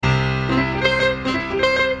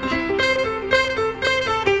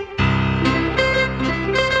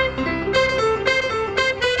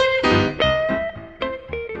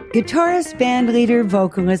Guitarist, bandleader,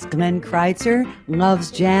 vocalist Glenn Crytzer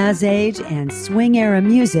loves jazz age and swing era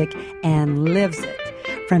music and lives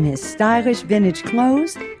it, from his stylish vintage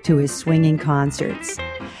clothes to his swinging concerts.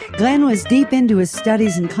 Glenn was deep into his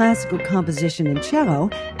studies in classical composition and cello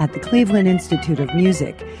at the Cleveland Institute of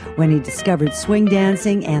Music when he discovered swing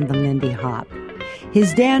dancing and the Lindy Hop.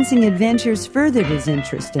 His dancing adventures furthered his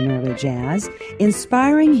interest in early jazz,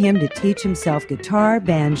 inspiring him to teach himself guitar,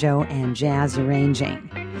 banjo, and jazz arranging.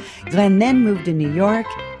 Glenn then moved to New York,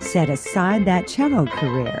 set aside that cello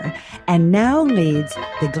career, and now leads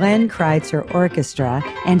the Glenn Crytzer Orchestra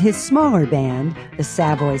and his smaller band, the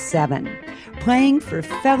Savoy Seven, playing for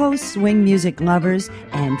fellow swing music lovers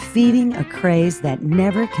and feeding a craze that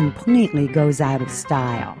never completely goes out of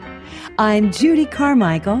style. I'm Judy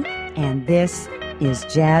Carmichael, and this is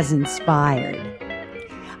Jazz Inspired.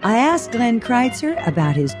 I asked Glenn Crytzer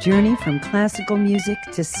about his journey from classical music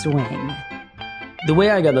to swing. The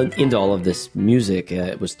way I got into all of this music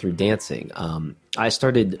was through dancing. I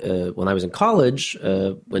started when I was in college,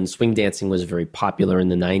 when swing dancing was very popular in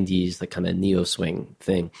the 90s, the kind of neo-swing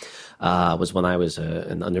thing, was when I was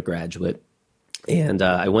an undergraduate. And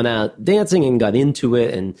I went out dancing and got into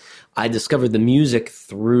it, and I discovered the music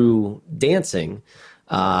through dancing,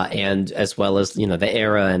 and as well as, you know, the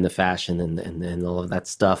era and the fashion and all of that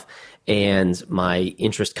stuff. And my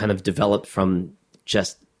interest kind of developed from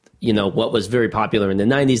just, you know, what was very popular in the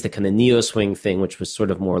 90s, the kind of neo-swing thing, which was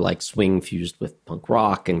sort of more like swing fused with punk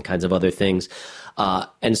rock and kinds of other things,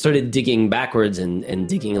 and started digging backwards and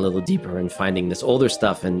digging a little deeper and finding this older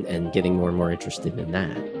stuff and getting more and more interested in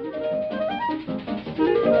that.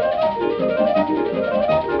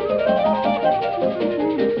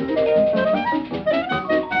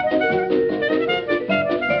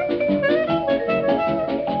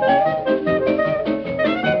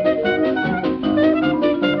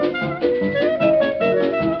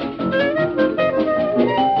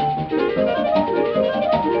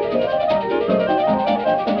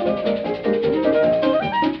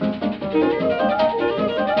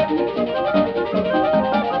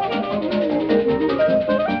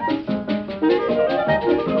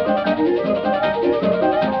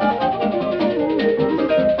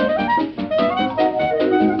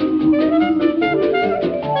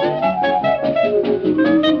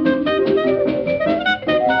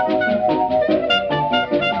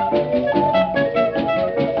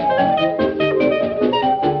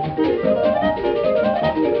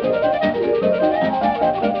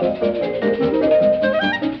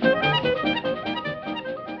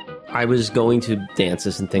 I was going to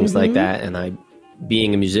dances and things like that, and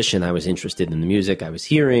being a musician, I was interested in the music I was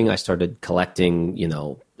hearing. I started collecting, you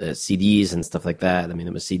know, CDs and stuff like that. I mean,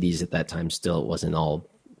 it was CDs at that time still. It wasn't all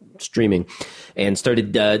streaming. And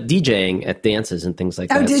started DJing at dances and things like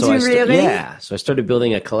that. Oh, did you really? Yeah. So I started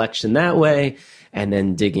building a collection that way, and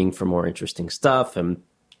then digging for more interesting stuff, and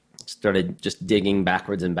started just digging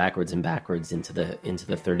backwards and backwards and backwards into the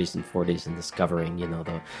 30s and 40s and discovering, you know,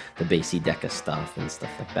 the Basie Decca stuff and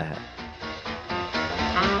stuff like that.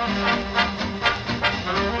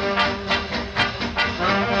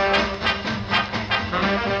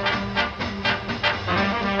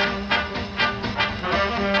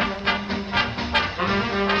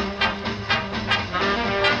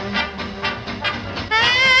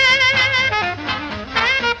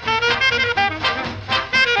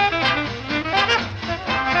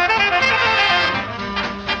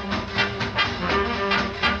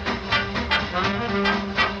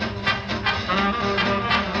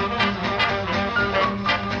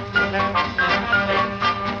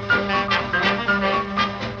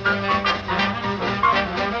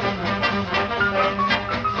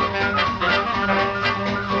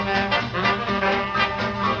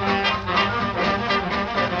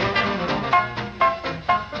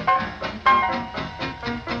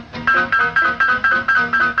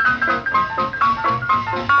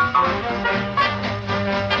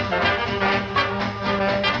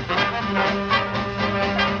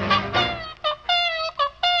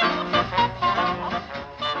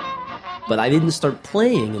 But I didn't start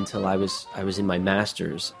playing until I was in my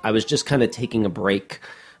master's. I was just kind of taking a break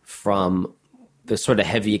from the sort of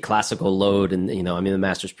heavy classical load. And, you know, I mean, the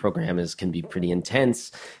master's program can be pretty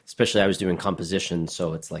intense, especially I was doing composition.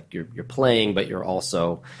 So it's like you're playing, but you're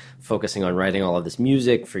also focusing on writing all of this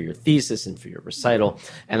music for your thesis and for your recital.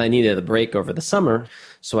 And I needed a break over the summer.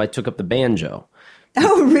 So I took up the banjo.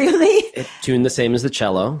 Oh, really? It tuned the same as the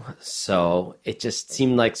cello. So it just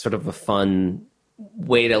seemed like sort of a fun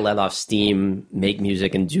way to let off steam, make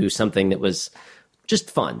music, and do something that was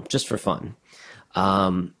just fun, just for fun.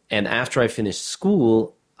 And after I finished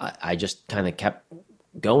school, I just kind of kept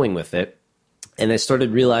going with it. And I started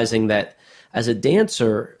realizing that as a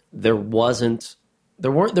dancer, there weren't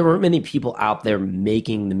many people out there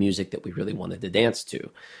making the music that we really wanted to dance to.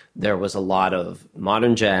 There was a lot of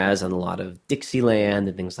modern jazz and a lot of Dixieland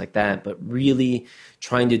and things like that, but really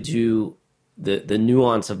trying to do the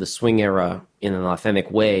nuance of the swing era in an authentic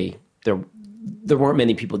way, there weren't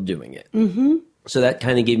many people doing it. Mm-hmm. So that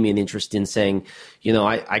kind of gave me an interest in saying,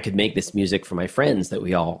 I could make this music for my friends that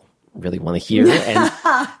we all really want to hear,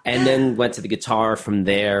 and then went to the guitar from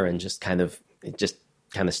there, and it just kind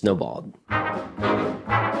of snowballed.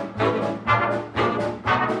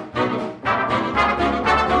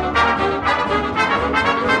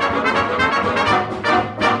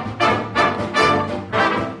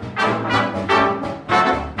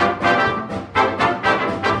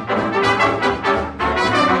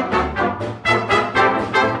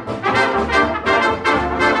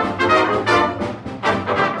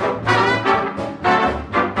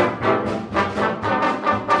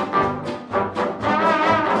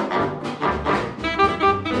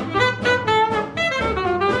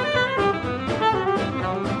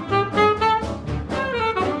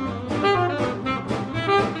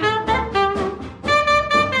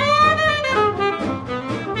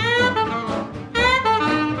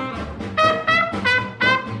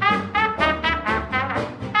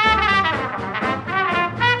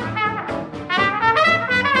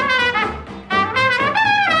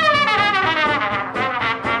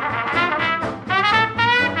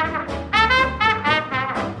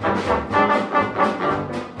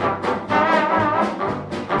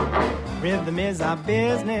 Rhythm is our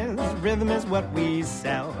business, rhythm is what we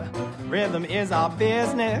sell. Rhythm is our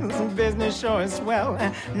business, and business sure is swell.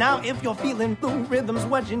 Now if you're feeling blue, rhythm's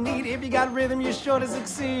what you need. If you got rhythm, you're sure to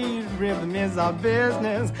succeed. Rhythm is our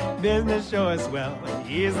business, business sure is swell.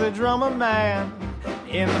 He's the drummer man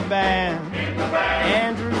in the band.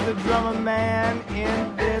 Andrew's the drummer man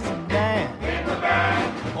in this band.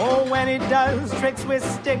 Oh, when he does tricks with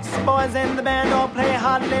sticks, boys in the band all play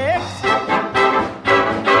hot licks.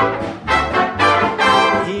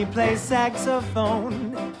 He plays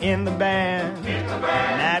saxophone in the band.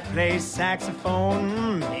 Nat plays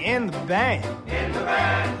saxophone in the band.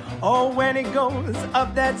 Oh, when he goes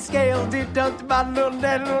up that scale, deduct about a little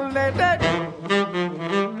that, little that.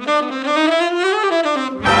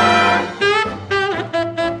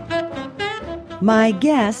 My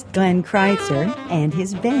guest, Glenn Crytzer, and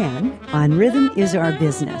his band on Rhythm is Our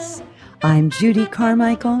Business. I'm Judy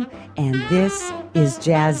Carmichael, and this is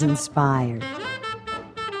Jazz Inspired.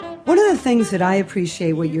 One of the things that I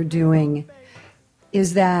appreciate what you're doing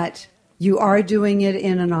is that you are doing it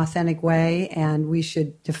in an authentic way, and we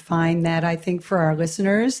should define that, I think, for our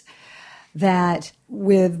listeners, that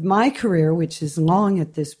with my career, which is long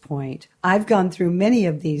at this point, I've gone through many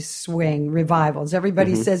of these swing revivals.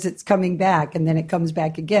 Everybody says it's coming back, and then it comes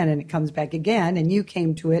back again, and it comes back again, and you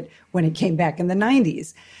came to it when it came back in the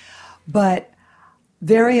 90s. But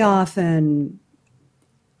very often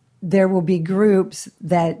there will be groups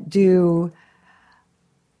that do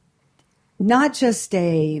not just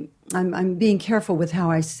I'm being careful with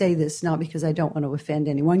how I say this, not because I don't want to offend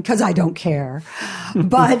anyone, because I don't care,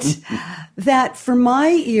 but that for my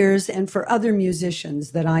ears and for other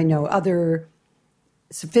musicians that I know, other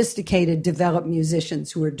sophisticated, developed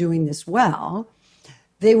musicians who are doing this well,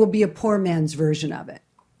 they will be a poor man's version of it.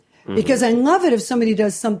 Mm-hmm. Because I love it if somebody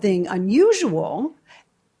does something unusual,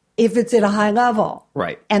 if it's at a high level.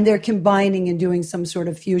 Right. And they're combining and doing some sort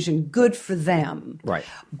of fusion, good for them. Right.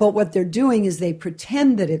 But what they're doing is they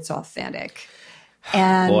pretend that it's authentic.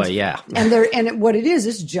 And, boy, yeah. What it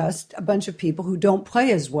is just a bunch of people who don't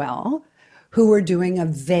play as well, who are doing a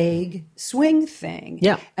vague swing thing.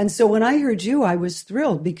 Yeah. And so when I heard you, I was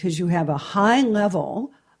thrilled because you have a high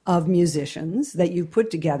level of musicians that you've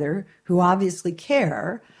put together who obviously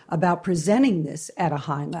care about presenting this at a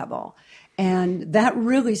high level. And that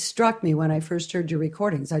really struck me when I first heard your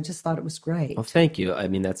recordings. I just thought it was great. Well, thank you. I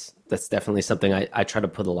mean, that's definitely something I try to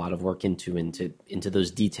put a lot of work into those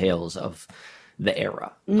details of the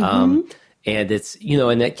era. Mm-hmm. And it's,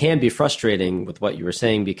 and it can be frustrating with what you were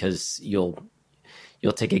saying, because you'll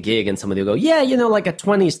take a gig and somebody will go, yeah, like a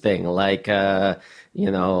 20s thing, like,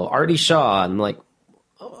 Artie Shaw. And I'm like,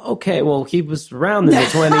 okay, well, he was around in the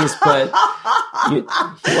 20s, but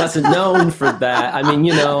he wasn't known for that. I mean,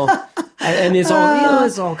 and it's all,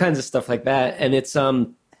 there's all kinds of stuff like that. And it's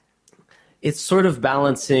sort of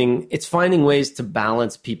balancing, it's finding ways to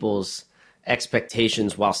balance people's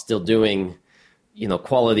expectations while still doing,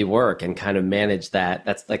 quality work, and kind of manage that.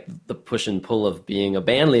 That's like the push and pull of being a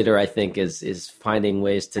band leader, I think, is finding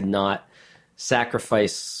ways to not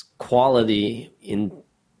sacrifice quality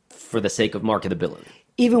for the sake of marketability.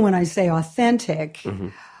 even when I say authentic,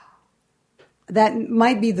 that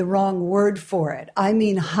might be the wrong word for it. I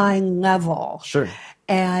mean high level. Sure.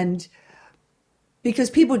 And because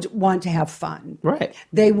people want to have fun. Right.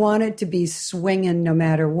 They want it to be swinging no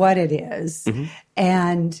matter what it is.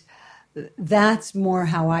 And that's more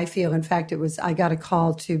how I feel. In fact, I got a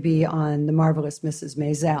call to be on The Marvelous Mrs.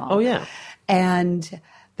 Maisel. Oh, yeah. And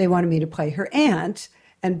they wanted me to play her aunt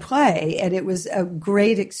and and it was a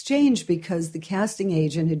great exchange because the casting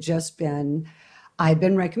agent I'd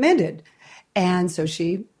been recommended. And so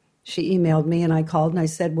she emailed me and I called and I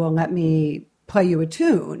said, well, let me play you a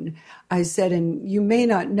tune. I said, and you may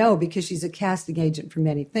not know because she's a casting agent for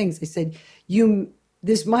many things. I said,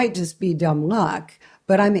 this might just be dumb luck,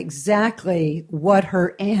 but I'm exactly what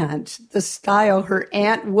her aunt, the style her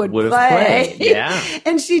aunt would play. Yeah.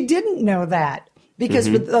 And she didn't know that. Because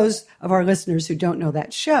for those of our listeners who don't know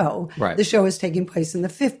that show, the show is taking place in the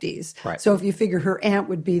 50s. Right. So if you figure her aunt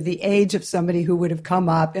would be the age of somebody who would have come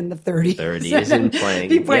up in the 30s. And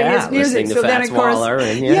playing his music. So then, of course,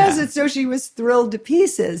 yes, and so she was thrilled to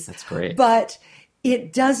pieces. That's great. But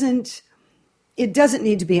it doesn't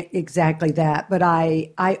need to be exactly that. But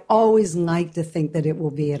I always like to think that it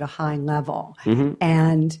will be at a high level.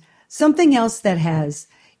 And something else that has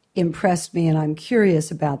impressed me, and I'm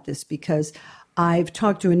curious about this because I've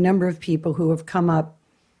talked to a number of people who have come up,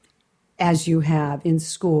 as you have, in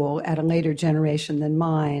school at a later generation than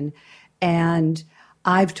mine. And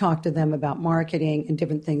I've talked to them about marketing and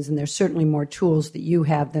different things. And there's certainly more tools that you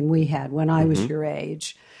have than we had when I was your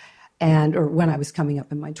age or when I was coming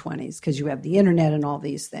up in my 20s, because you have the internet and all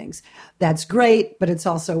these things. That's great, but it's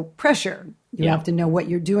also pressure. You have to know what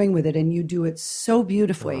you're doing with it, and you do it so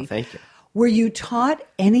beautifully. Oh, thank you. Were you taught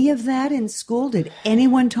any of that in school? Did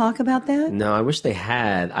anyone talk about that? No, I wish they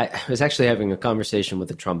had. I was actually having a conversation with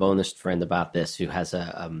a trombonist friend about this who has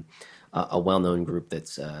a well-known group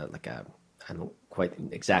that's I don't quite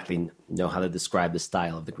exactly know how to describe the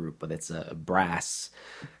style of the group, but it's a brass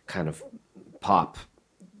kind of pop.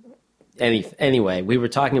 Anyway, we were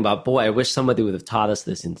talking about, boy, I wish somebody would have taught us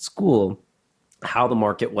this in school, how to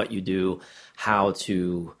market what you do, how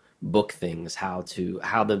to book things, how to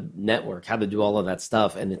network, how to do all of that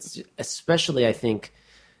stuff. And it's especially, I think,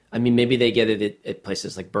 maybe they get it at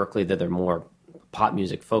places like Berkeley that are more pop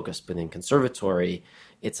music focused, but in conservatory,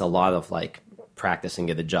 it's a lot of like practice and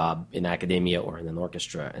get a job in academia or in an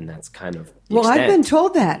orchestra. And that's kind of the extent. I've been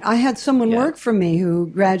told that. I had someone work for me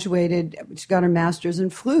who graduated, she got her master's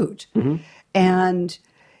in flute. And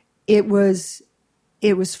it was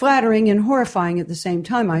flattering and horrifying at the same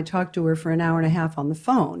time. I talked to her for an hour and a half on the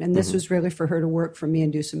phone, and this was really for her to work for me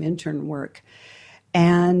and do some intern work.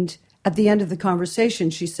 And at the end of the conversation,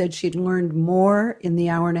 she said she'd learned more in the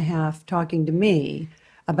hour and a half talking to me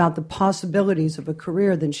about the possibilities of a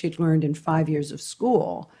career than she'd learned in 5 years of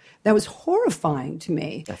school. That was horrifying to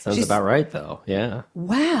me. That sounds about right, though. Yeah.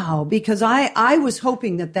 Wow, because I was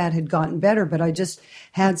hoping that had gotten better, but I just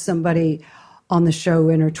had somebody on the show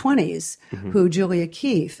in her 20s, who Julia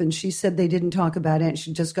Keefe, and she said they didn't talk about it.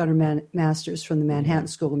 She just got her master's from the Manhattan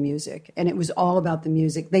School of Music, and it was all about the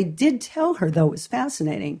music. They did tell her, though, it was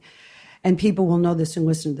fascinating, and people will know this and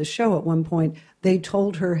listen to the show. At one point, they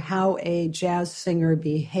told her how a jazz singer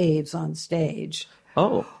behaves on stage.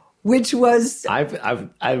 Oh. Which was... I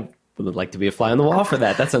would like to be a fly on the wall for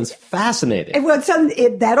that. That sounds fascinating.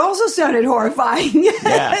 That also sounded horrifying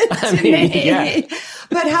to me. Yeah.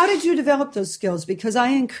 But how did you develop those skills? Because I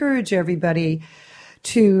encourage everybody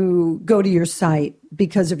to go to your site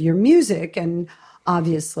because of your music and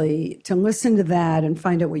obviously to listen to that and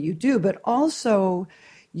find out what you do. But also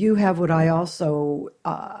you have what I also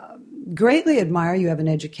greatly admire. You have an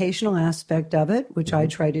educational aspect of it, which I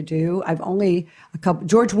try to do.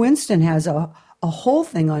 George Winston has a whole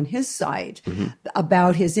thing on his site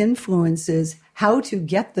about his influences, how to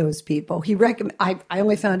get those people. I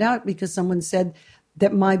only found out because someone said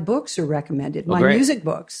that my books are recommended, my music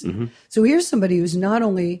books. So here's somebody who's not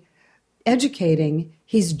only educating,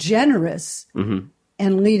 he's generous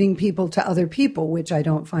and leading people to other people, which I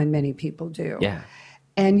don't find many people do. Yeah.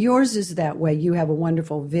 And yours is that way. You have a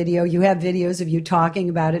wonderful video. You have videos of you talking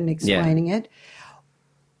about it and explaining it.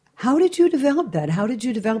 How did you develop that? How did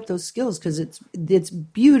you develop those skills? Because it's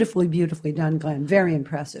beautifully, beautifully done, Glenn. Very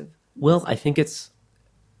impressive. Well, I think it's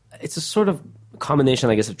a sort of combination,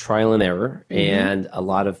 I guess, of trial and error and a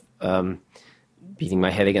lot of beating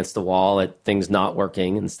my head against the wall at things not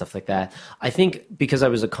working and stuff like that. I think because I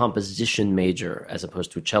was a composition major as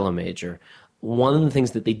opposed to a cello major, one of the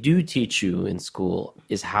things that they do teach you in school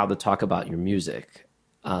is how to talk about your music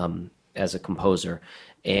as a composer.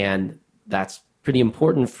 And that's pretty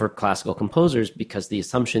important for classical composers because the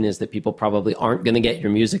assumption is that people probably aren't going to get your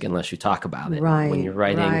music unless you talk about it when you're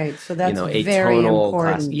writing. Right. So that's a very tonal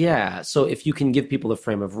important. Yeah. So if you can give people a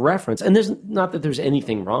frame of reference, and there's not that there's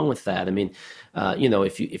anything wrong with that. I mean,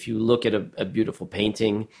 if you look at a beautiful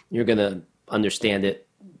painting, you're going to understand it.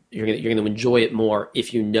 You're going to enjoy it more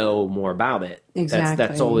if you know more about it. Exactly.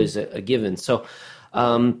 That's always a given. So,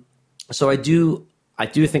 I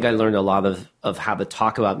do think I learned a lot of how to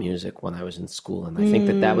talk about music when I was in school. And I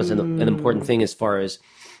think that was an important thing as far as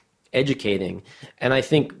educating. And I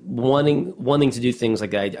think wanting to do things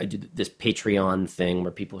like I do this Patreon thing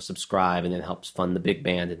where people subscribe and it helps fund the big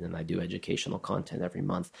band. And then I do educational content every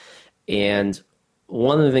month. And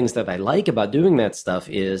one of the things that I like about doing that stuff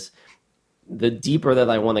is the deeper that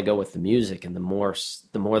I want to go with the music and the more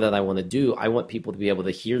that I want to do, I want people to be able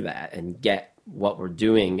to hear that and get what we're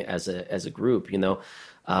doing as a group. A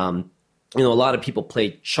lot of people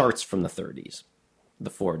play charts from the 30s, the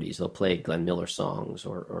 40s. They'll play Glenn Miller songs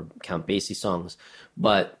or Count Basie songs,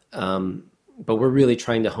 but we're really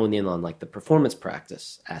trying to hone in on like the performance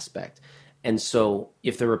practice aspect. And so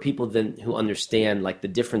if there are people then who understand like the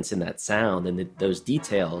difference in that sound and those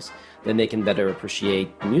details, then they can better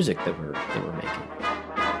appreciate the music that we're making.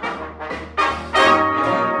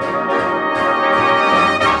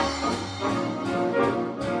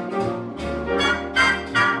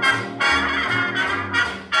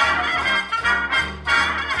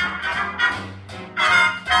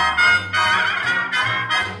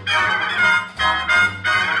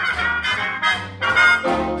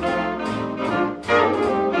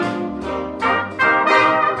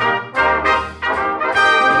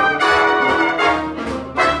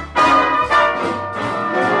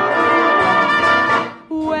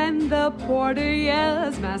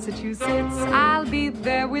 Massachusetts, I'll be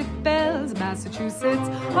there with bells, Massachusetts,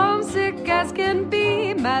 homesick as can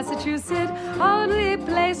be, Massachusetts, only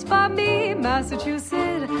place for me,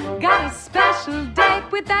 Massachusetts, got a special date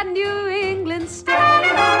with that New England state.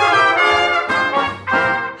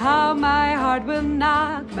 How my heart will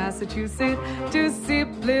knock, Massachusetts, to see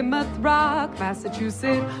Plymouth Rock,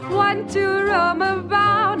 Massachusetts, want to roam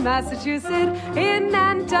around, Massachusetts, in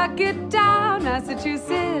Nantucket Town,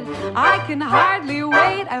 Massachusetts, I can hardly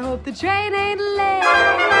wait, I hope the train ain't late.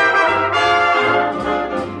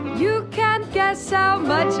 You can't guess how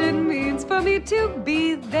much it means for me to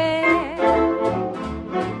be there.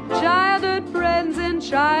 Childhood friends and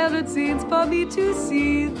childhood scenes for me to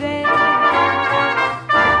see there.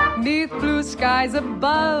 'Neath blue skies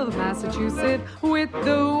above, Massachusetts, with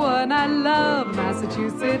the one I love,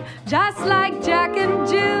 Massachusetts, just like Jack and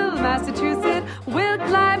Jill, Massachusetts, we'll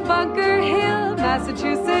climb Bunker Hill,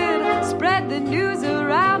 Massachusetts, spread the news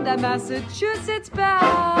around that Massachusetts bound.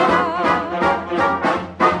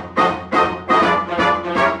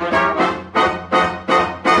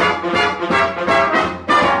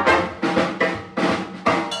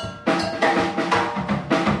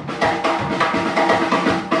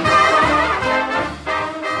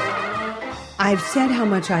 I've said how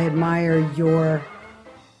much I admire your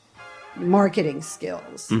marketing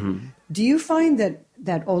skills. Mm-hmm. Do you find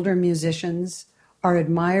that older musicians are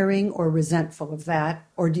admiring or resentful of that,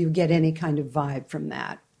 or do you get any kind of vibe from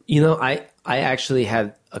that? I actually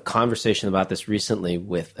had a conversation about this recently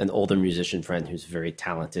with an older musician friend who's a very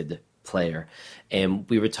talented player. And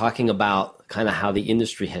we were talking about kind of how the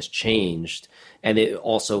industry has changed, and it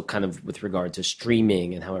also kind of with regard to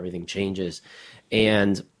streaming and how everything changes.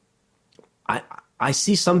 And I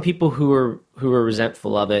see some people who are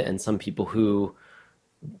resentful of it, and some people who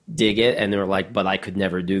dig it, and they're like, "But I could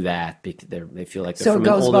never do that," because they feel like they're from an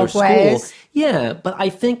older school. Ways. Yeah, but I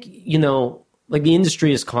think like the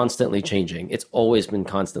industry is constantly changing. It's always been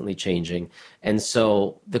constantly changing, and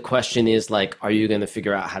so the question is like, are you going to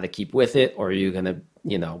figure out how to keep with it, or are you going to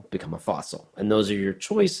become a fossil? And those are your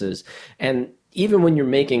choices. And even when you're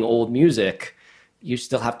making old music, you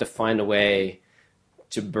still have to find a way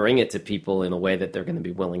to bring it to people in a way that they're going to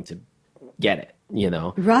be willing to get it,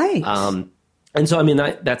 Right. And so,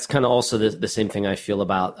 that's kind of also the same thing I feel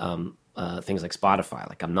about things like Spotify.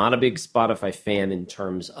 Like, I'm not a big Spotify fan in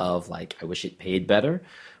terms of like, I wish it paid better,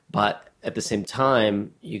 but at the same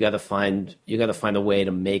time, you got to find a way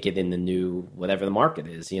to make it in the new, whatever the market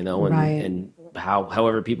is, and, right. and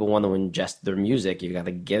however people want to ingest their music, you got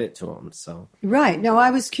to get it to them. So, right. No,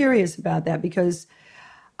 I was curious about that because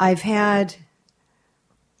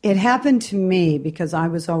it happened to me because I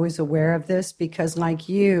was always aware of this because like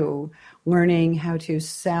you, learning how to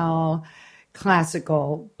sell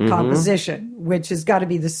classical composition, which has got to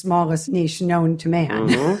be the smallest niche known to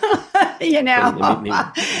man. you know, maybe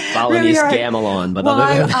Balinese gamelan, but well,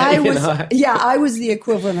 other than that, I was the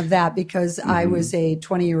equivalent of that because I was a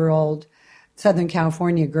 20-year-old Southern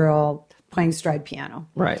California girl playing stride piano.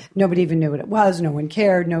 Right. Nobody even knew what it was. No one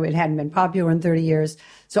cared. No, it hadn't been popular in 30 years.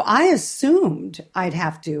 So I assumed I'd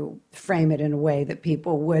have to frame it in a way that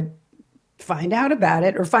people would find out about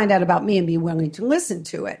it or find out about me and be willing to listen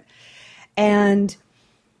to it. And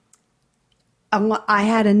I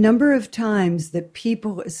had a number of times that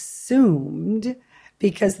people assumed,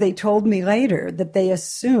 because they told me later that they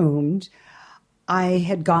assumed I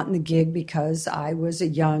had gotten the gig because I was a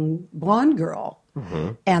young blonde girl.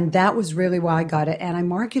 Mm-hmm. And that was really why I got it. And I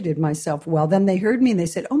marketed myself well. Then they heard me and they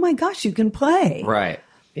said, oh my gosh, you can play. Right.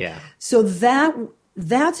 Yeah. So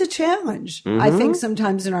that's a challenge, I think,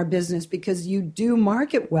 sometimes in our business, because you do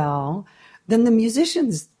market well, then the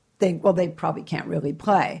musicians think, well, they probably can't really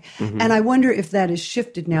play. Mm-hmm. And I wonder if that has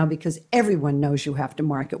shifted now because everyone knows you have to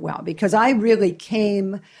market well. Because I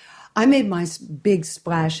made my big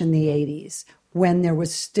splash in the 80s when there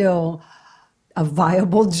was still a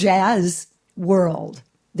viable jazz world.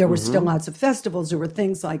 There were still lots of festivals. There were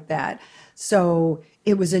things like that. So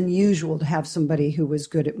it was unusual to have somebody who was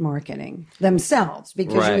good at marketing themselves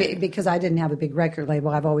because I didn't have a big record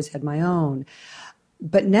label. I've always had my own.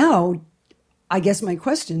 But now, I guess my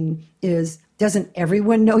question is, doesn't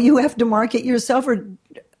everyone know you have to market yourself? Or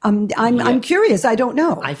I'm curious. I don't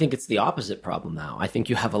know. I think it's the opposite problem now. I think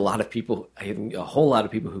you have a whole lot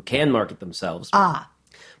of people who can market themselves.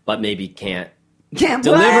 But maybe can't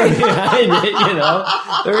deliver behind it, you know.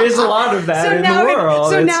 There is a lot of that in the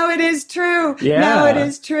world. Now it is true. Yeah. Now it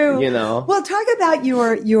is true. You know. Well, talk about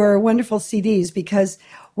your wonderful CDs, because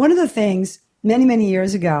one of the things many, many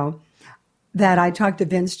years ago that I talked to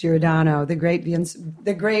Vince Giordano, the great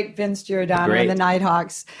Vince Giordano and the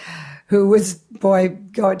Nighthawks, who was,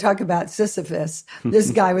 go talk about Sisyphus.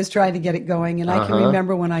 This guy was trying to get it going. And I can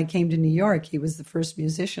remember when I came to New York, he was the first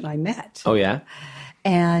musician I met. Oh, yeah?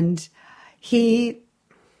 And his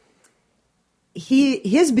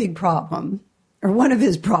big problem, or one of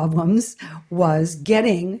his problems, was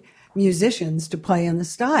getting musicians to play in the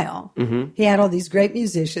style. Mm-hmm. He had all these great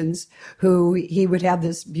musicians who he would have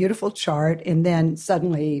this beautiful chart, and then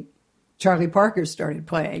suddenly Charlie Parker started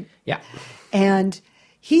playing. Yeah. And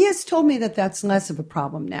he has told me that that's less of a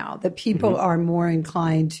problem now, that people are more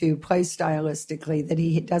inclined to play stylistically, that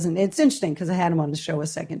he doesn't. It's interesting because I had him on the show a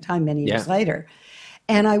second time many years later.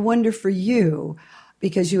 And I wonder for you,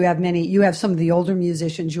 because you have some of the older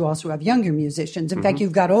musicians, you also have younger musicians. In fact,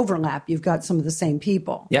 you've got overlap. You've got some of the same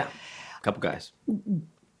people. Yeah, a couple guys.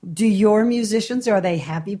 Do your musicians, are they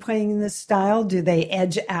happy playing in this style? Do they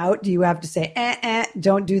edge out? Do you have to say,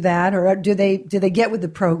 don't do that? Or do they get with the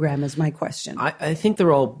program is my question. I think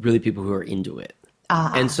they're all really people who are into it.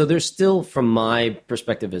 And so there's still, from my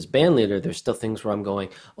perspective as band leader, there's still things where I'm going,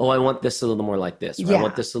 oh, I want this a little more like this, or I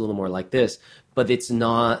want this a little more like this. But it's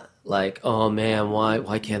not like, oh man,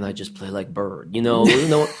 why can't I just play like Bird? You know, we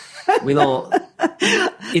don't.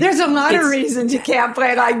 There's a lot of reasons you can't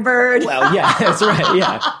play like Bird. Well, yeah, that's right.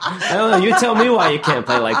 Yeah, I don't know. You tell me why you can't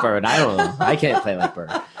play like Bird. I don't know. I can't play like Bird.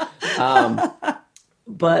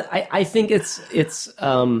 But I think it's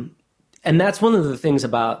and that's one of the things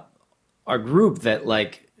about our group that,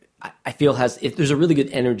 like, I feel there's a really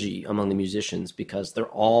good energy among the musicians, because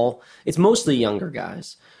it's mostly younger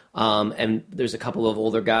guys. And there's a couple of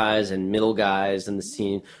older guys and middle guys in the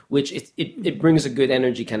scene, which it brings a good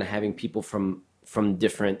energy, kind of having people from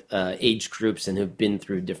different age groups and who've been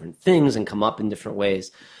through different things and come up in different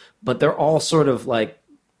ways. But they're all sort of like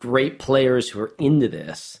great players who are into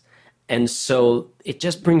this. And so it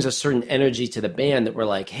just brings a certain energy to the band that we're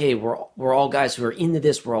like, hey, we're all guys who are into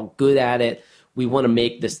this. We're all good at it. We want to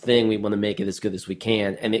make this thing. We want to make it as good as we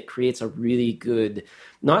can. And it creates a really good,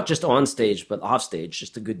 not just on stage, but off stage,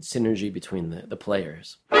 just a good synergy between the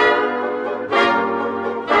players.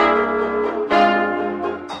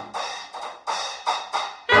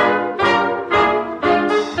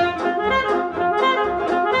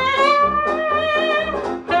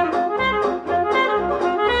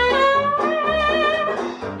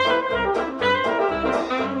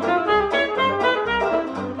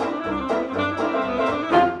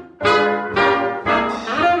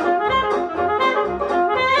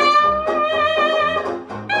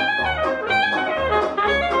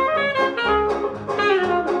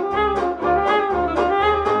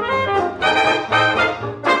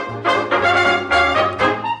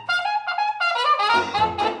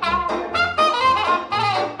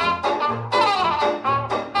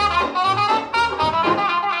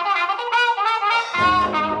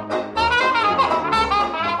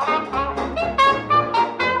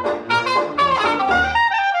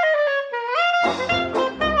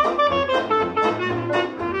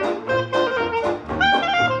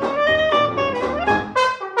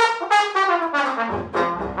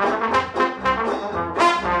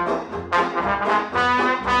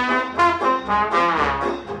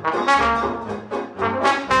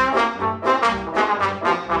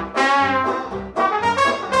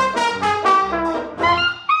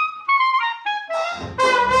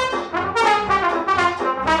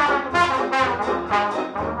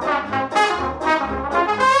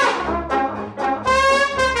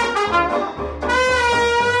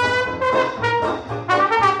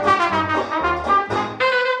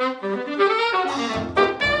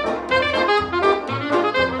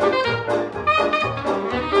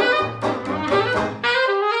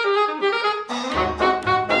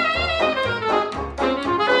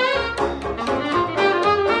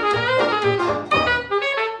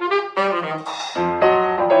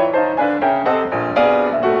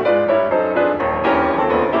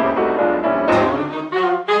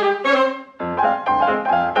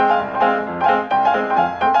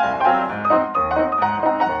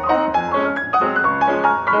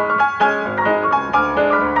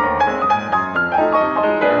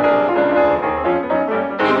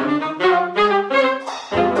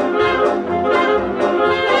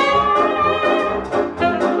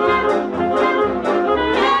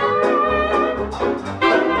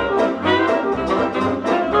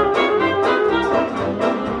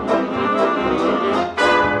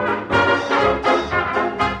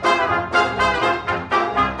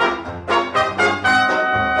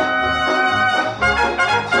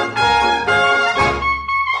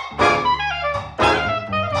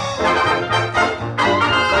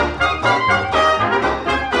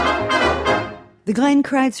 the Glenn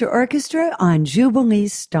Crytzer Orchestra on Jubilee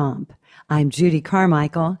Stomp. I'm Judy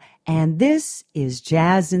Carmichael, and this is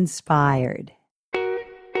Jazz Inspired.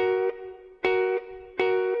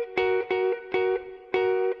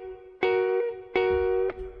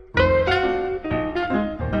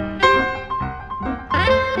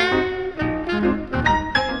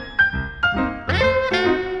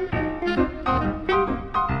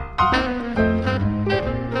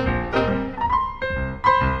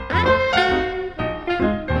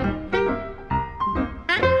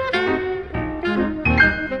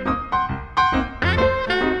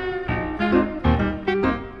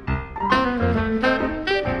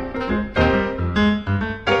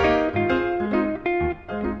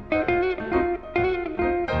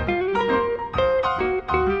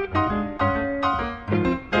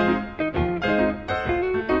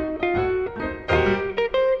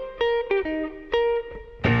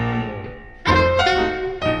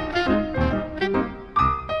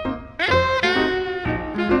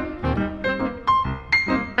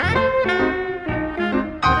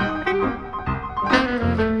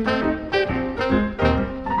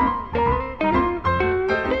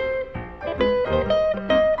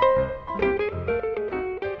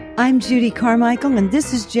 I'm Judy Carmichael, and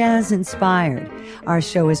this is Jazz Inspired. Our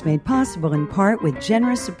show is made possible in part with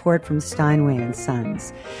generous support from Steinway &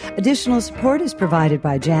 Sons. Additional support is provided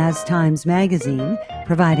by Jazz Times Magazine,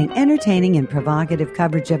 providing entertaining and provocative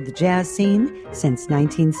coverage of the jazz scene since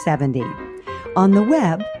 1970. On the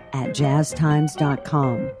web at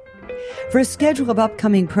jazztimes.com. For a schedule of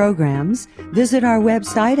upcoming programs, visit our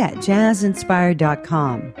website at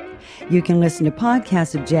jazzinspired.com. You can listen to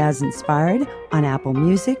podcasts of Jazz Inspired on Apple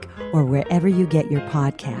Music or wherever you get your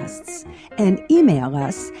podcasts. And email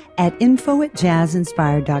us at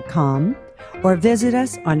info@jazzinspired.com or visit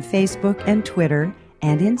us on Facebook and Twitter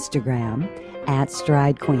and Instagram at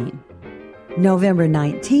Stride Queen. November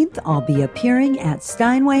 19th, I'll be appearing at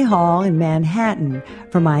Steinway Hall in Manhattan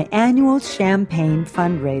for my annual champagne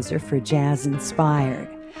fundraiser for Jazz Inspired.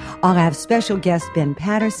 I'll have special guests Ben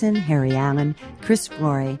Patterson, Harry Allen, Chris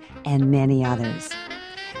Flory, and many others.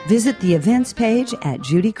 Visit the events page at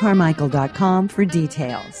judycarmichael.com for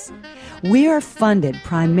details. We are funded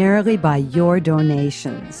primarily by your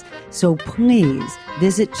donations, so please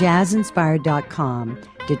visit jazzinspired.com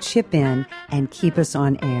to chip in and keep us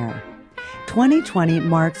on air. 2020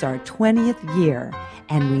 marks our 20th year,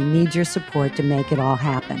 and we need your support to make it all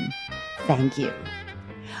happen. Thank you.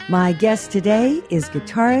 My guest today is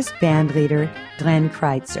guitarist, bandleader Glenn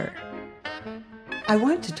Crytzer. I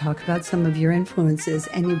wanted to talk about some of your influences,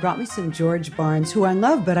 and you brought me some George Barnes, who I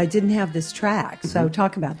love, but I didn't have this track, so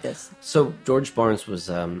talk about this. So George Barnes was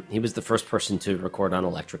he was the first person to record on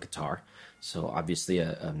electric guitar, so obviously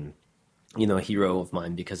a hero of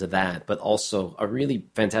mine because of that, but also a really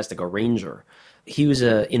fantastic arranger. He was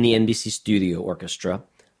in the NBC Studio Orchestra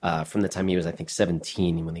from the time he was, I think,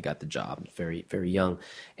 17 when he got the job, very, very young.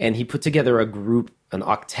 And he put together a group, an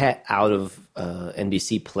octet out of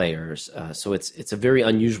NBC players. So it's a very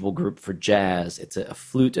unusual group for jazz. It's a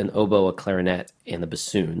flute, an oboe, a clarinet, and a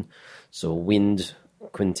bassoon. So wind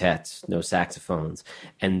quintet, no saxophones,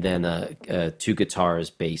 and then two guitars,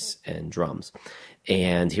 bass, and drums.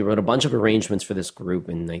 And he wrote a bunch of arrangements for this group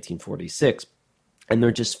in 1946. And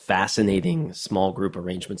they're just fascinating small group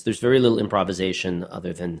arrangements. There's very little improvisation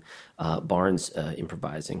other than Barnes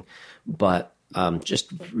improvising, but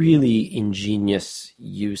just really ingenious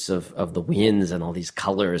use of the winds and all these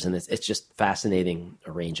colors, and it's just fascinating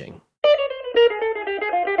arranging.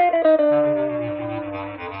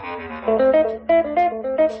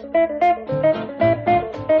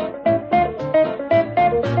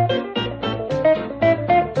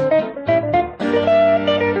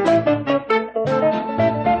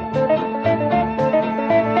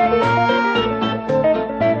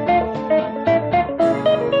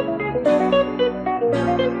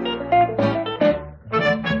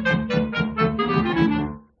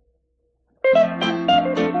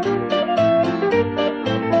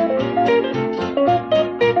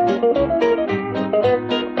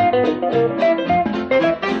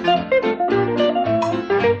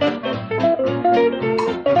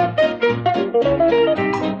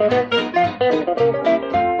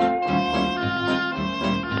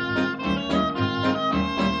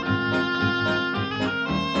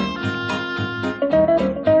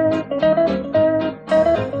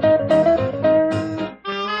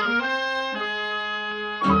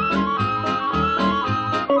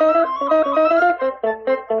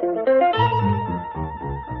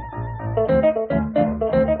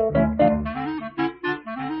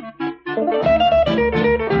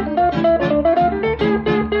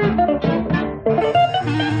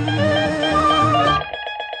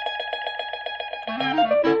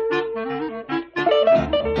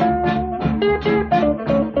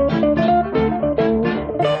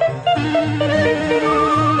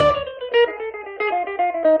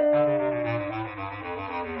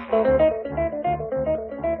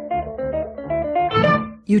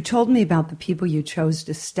 You told me about the people you chose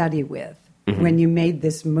to study with when you made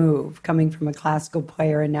this move, coming from a classical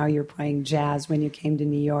player and now you're playing jazz when you came to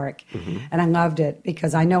New York. And I loved it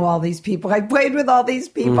because I know all these people. I played with all these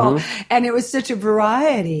people. And it was such a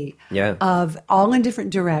variety of all in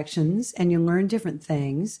different directions, and you learn different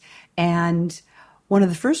things. And one of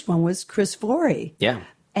the first one was Chris Flory. Yeah.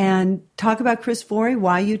 And talk about Chris Flory,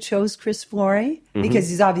 why you chose Chris Flory, because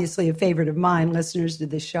he's obviously a favorite of mine. Listeners to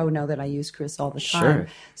this show know that I use Chris all the time. Sure.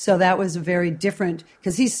 So that was a very different,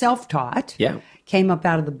 because he's self-taught. Yeah. Came up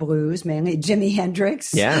out of the blues, mainly Jimi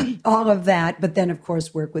Hendrix, all of that. But then, of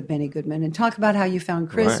course, work with Benny Goodman. And talk about how you found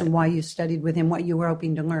Chris and why you studied with him, what you were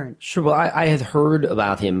hoping to learn. Sure. Well, I had heard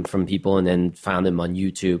about him from people and then found him on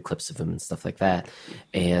YouTube, clips of him and stuff like that.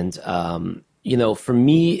 And, for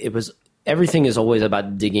me, it was... Everything is always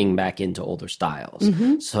about digging back into older styles.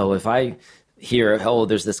 So if I hear,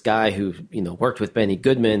 there's this guy who, worked with Benny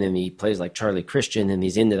Goodman and he plays like Charlie Christian and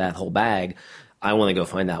he's into that whole bag, I want to go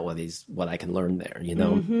find out what I can learn there,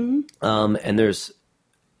 and there's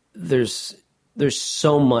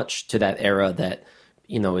so much to that era that,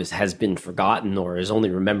 has been forgotten or is only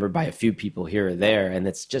remembered by a few people here or there. And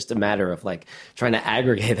it's just a matter of like trying to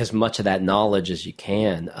aggregate as much of that knowledge as you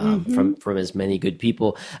can from as many good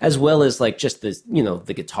people, as well as like just this,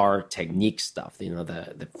 the guitar technique stuff,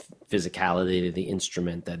 the physicality of the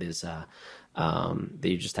instrument that is, that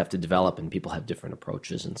you just have to develop, and people have different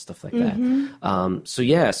approaches and stuff like that. So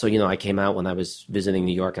I came out when I was visiting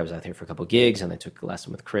New York. I was out here for a couple of gigs, and I took a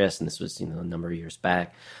lesson with Chris, and this was a number of years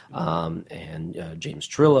back. And James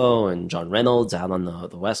Trillo and John Reynolds out on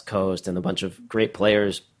the West Coast, and a bunch of great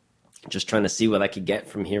players. Just trying to see what I could get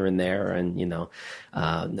from here and there, and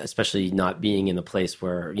especially not being in a place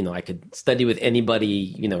where I could study with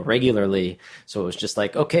anybody regularly. So it was just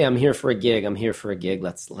like, okay, I'm here for a gig.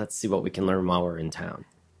 Let's see what we can learn while we're in town.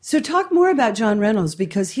 So talk more about John Reynolds,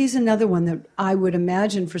 because he's another one that I would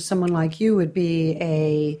imagine for someone like you would be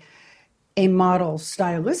a model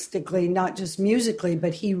stylistically, not just musically,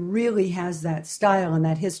 but he really has that style and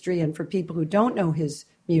that history. And for people who don't know his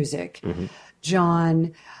music,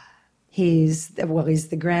 John. He's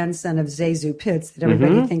the grandson of Zazu Pitts that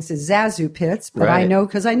everybody thinks is Zazu Pitts, but I know,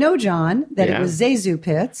 because I know John, that it was Zazu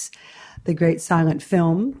Pitts, the great silent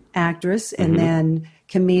film actress and then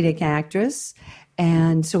comedic actress.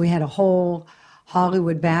 And so he had a whole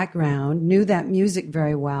Hollywood background, knew that music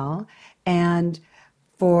very well. And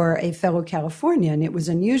for a fellow Californian, it was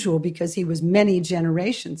unusual because he was many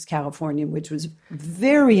generations Californian, which was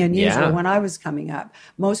very unusual when I was coming up.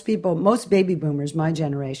 Most baby boomers, my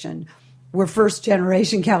generation, were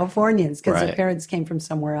first-generation Californians because their parents came from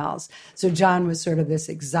somewhere else. So John was sort of this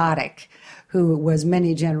exotic who was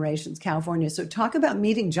many generations California. So talk about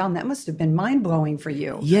meeting John. That must have been mind-blowing for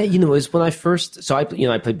you. Yeah, it was when I first... So I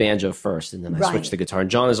played banjo first, and then I switched to guitar. And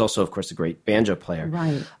John is also, of course, a great banjo player.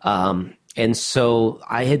 Right. And so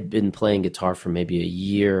I had been playing guitar for maybe a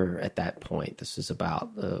year at that point. This is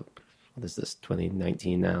about,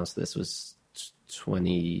 2019 now? So this was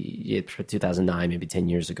 2009, maybe 10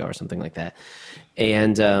 years ago or something like that.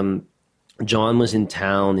 And John was in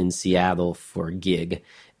town in Seattle for a gig.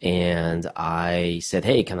 And I said,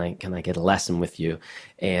 hey, can I get a lesson with you?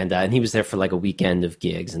 And he was there for like a weekend of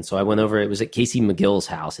gigs. And so I went over, it was at Casey McGill's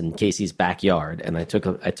house in Casey's backyard. And I took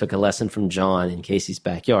a lesson from John in Casey's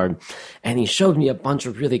backyard. And he showed me a bunch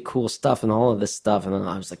of really cool stuff and all of this stuff. And then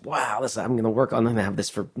I was like, wow, I'm going to have this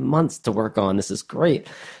for months to work on. This is great.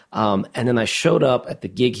 And then I showed up at the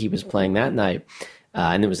gig he was playing that night.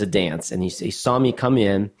 And it was a dance, and he saw me come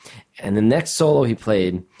in, and the next solo he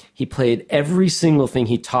played every single thing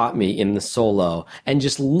he taught me in the solo, and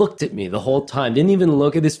just looked at me the whole time. Didn't even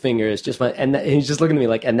look at his fingers, just went, and he's just looking at me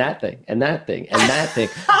like, and that thing, and that thing, and that thing,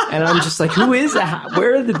 and I'm just like, who is that?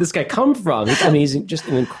 Where did this guy come from? He's just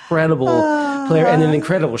an incredible player and an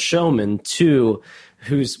incredible showman too.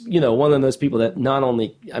 Who's, one of those people that not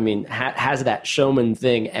only, has that showman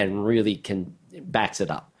thing and really backs it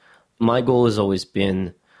up. My goal has always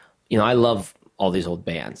been, I love all these old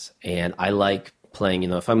bands, and I like playing,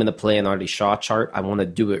 if I'm going to play an Artie Shaw chart, I want to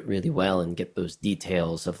do it really well and get those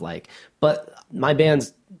details of but my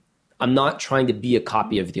bands, I'm not trying to be a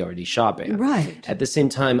copy of the Artie Shaw band. Right. At the same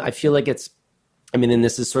time, I feel like and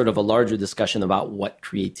this is sort of a larger discussion about what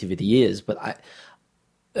creativity is, but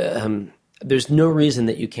there's no reason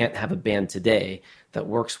that you can't have a band today that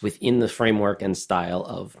works within the framework and style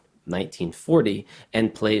of 1940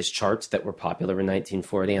 and plays charts that were popular in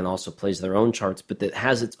 1940 and also plays their own charts, but that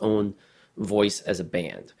has its own voice as a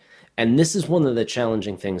band. And this is one of the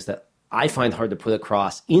challenging things that I find hard to put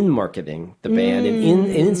across in marketing the band and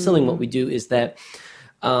in selling what we do, is that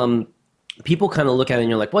people kind of look at it and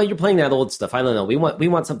you're like, well, you're playing that old stuff. I don't know. We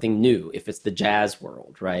want something new if it's the jazz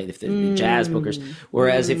world, right? If the jazz bookers,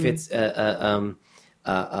 whereas if it's a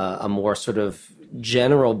more sort of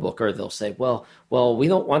general booker, they'll say, well, we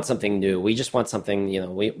don't want something new. We just want something,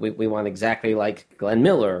 we want exactly like Glenn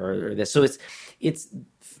Miller or this. So it's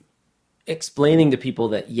explaining to people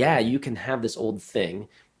that, yeah, you can have this old thing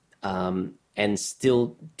and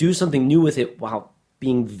still do something new with it while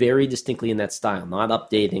being very distinctly in that style, not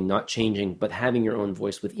updating, not changing, but having your own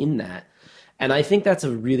voice within that. And I think that's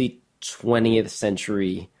a really 20th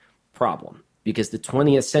century problem, because the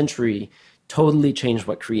 20th century totally changed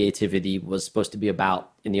what creativity was supposed to be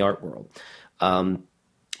about in the art world.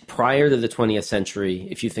 Prior to the 20th century,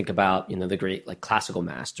 if you think about, the great like classical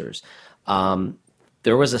masters,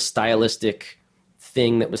 there was a stylistic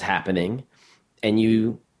thing that was happening, and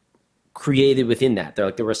you created within that.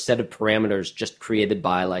 There were a set of parameters just created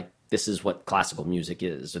by like, this is what classical music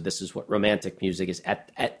is, or this is what romantic music is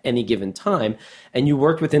at any given time. And you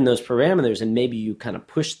worked within those parameters, and maybe you kind of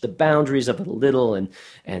pushed the boundaries of it a little,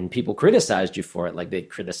 and people criticized you for it. Like they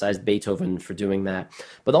criticized Beethoven for doing that.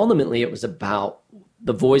 But ultimately it was about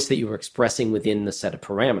the voice that you were expressing within the set of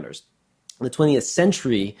parameters. In the 20th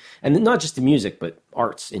century, and not just the music, but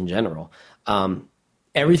arts in general,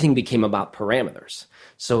 everything became about parameters.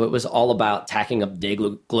 So it was all about tacking up day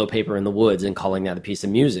glow paper in the woods and calling that a piece of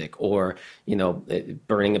music, or,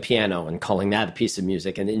 burning a piano and calling that a piece of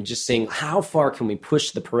music, and just saying, how far can we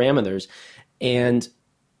push the parameters? And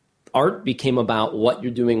art became about what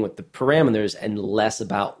you're doing with the parameters and less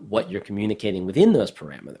about what you're communicating within those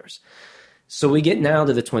parameters. So we get now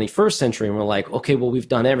to the 21st century and we're like, okay, well, we've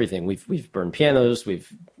done everything. We've burned pianos.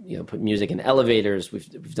 We've put music in elevators.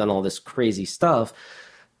 We've done all this crazy stuff.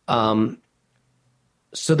 So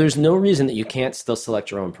there's no reason that you can't still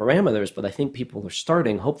select your own parameters. But I think people are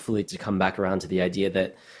starting, hopefully, to come back around to the idea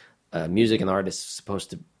that music and art is supposed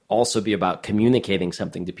to also be about communicating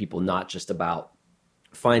something to people, not just about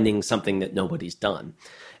finding something that nobody's done.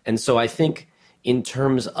 And so I think in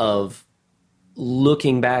terms of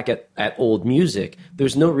looking back at old music,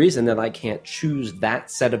 there's no reason that I can't choose that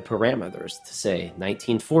set of parameters to say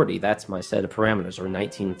 1940, that's my set of parameters, or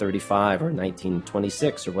 1935 or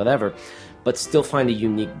 1926 or whatever, but still find a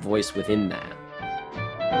unique voice within that.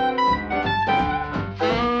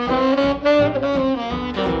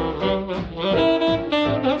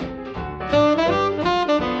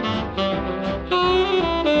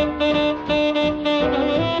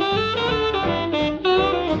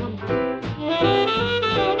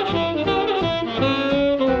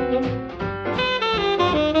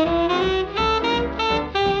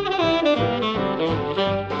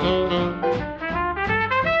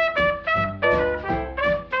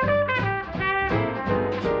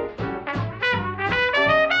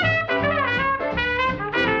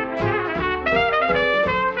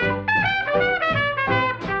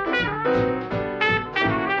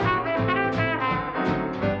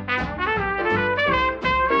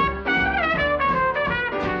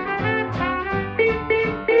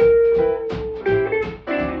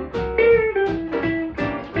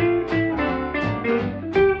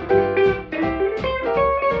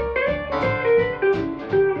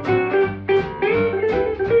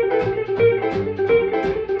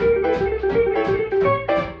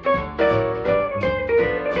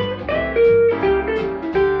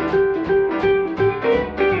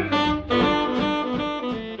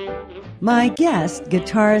 My guest,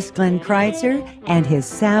 guitarist Glenn Crytzer and his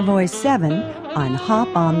Savoy 7 on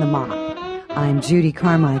Hop on the Mop. I'm Judy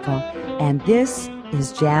Carmichael, and this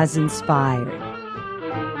is Jazz Inspired.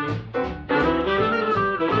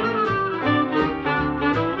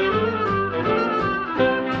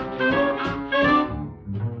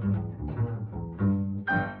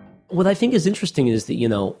 What I think is interesting is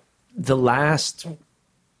that, the last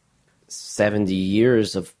 70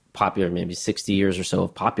 years of popular, maybe 60 years or so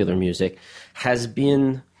of popular music has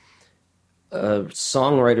been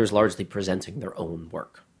songwriters largely presenting their own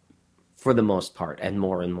work for the most part, and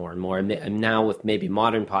more and more and more. And now with maybe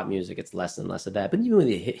modern pop music, it's less and less of that. But even with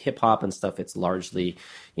the hip hop and stuff, it's largely,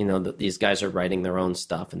 these guys are writing their own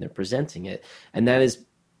stuff and they're presenting it. And it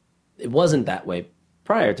wasn't that way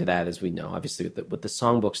prior to that, as we know, obviously with the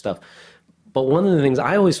songbook stuff. But one of the things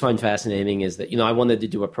I always find fascinating is that, I wanted to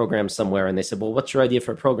do a program somewhere, and they said, well, what's your idea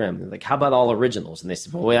for a program? And like, how about all originals? And they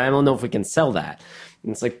said, well, I don't know if we can sell that.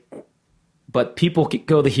 And it's like, but people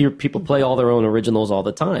go to hear people play all their own originals all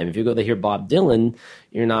the time. If you go to hear Bob Dylan,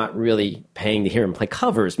 you're not really paying to hear him play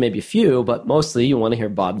covers, maybe a few, but mostly you want to hear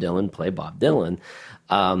Bob Dylan play Bob Dylan.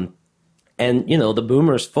 And, the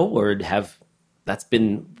boomers forward that's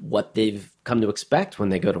been what they've come to expect when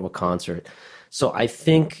they go to a concert. So I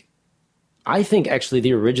think I think actually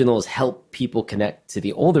the originals help people connect to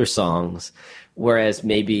the older songs, whereas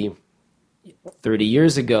maybe 30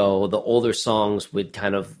 years ago, the older songs would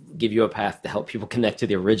kind of give you a path to help people connect to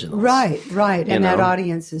the originals. Right. And that know?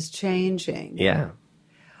 audience is changing. Yeah.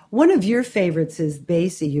 One of your favorites is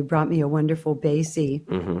Basie. You brought me a wonderful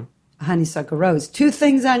Basie, Honeysuckle Rose. Two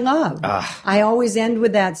things I love. I always end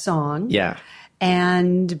with that song. Yeah.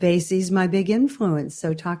 And Basie's my big influence.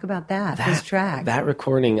 So talk about this track. That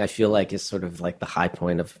recording, I feel like, is sort of like the high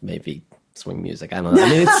point of maybe swing music. I don't know. I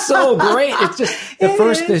mean, it's so great. It's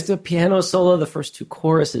just the piano solo, the first two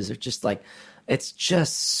choruses are just like, it's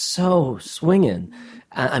just so swinging.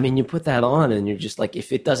 I mean, you put that on and you're just like,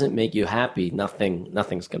 if it doesn't make you happy,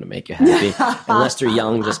 nothing's going to make you happy. And Lester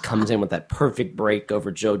Young just comes in with that perfect break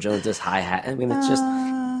over Joe Jones's hi-hat. I mean, it's just,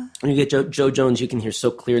 when you get Joe Jones, you can hear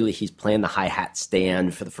so clearly he's playing the hi-hat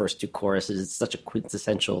stand for the first two choruses. It's such a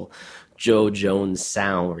quintessential Joe Jones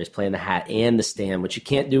sound where he's playing the hat and the stand, which you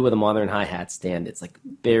can't do with a modern hi-hat stand. It's like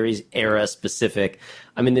very era specific.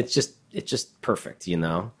 I mean, it's just perfect, you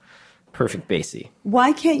know? Perfect Basie.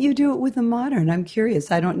 Why can't you do it with the modern? I'm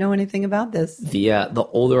curious. I don't know anything about this. The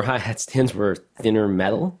older hi-hat stands were thinner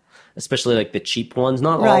metal, especially like the cheap ones.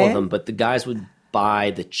 Not all of them, but the guys would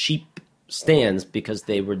buy the cheap stands because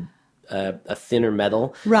they were a thinner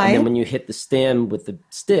metal. Right. And then when you hit the stand with the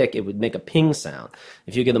stick, it would make a ping sound.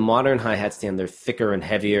 If you get a modern hi-hat stand, they're thicker and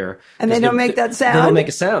heavier. And they don't make that sound? They don't make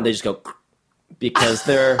a sound. They just go because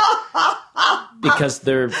they're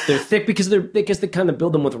thick, because they kind of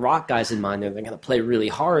build them with rock guys in mind. They're going to play really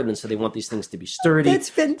hard, and so they want these things to be sturdy. That's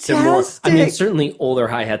fantastic. I mean, certainly older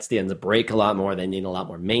hi-hat stands break a lot more. They need a lot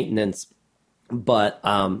more maintenance. But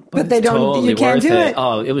they don't. Totally you can't worth do it.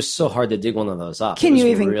 Oh, it was so hard to dig one of those up. Can you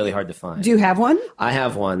even? Really hard to find. Do you have one? I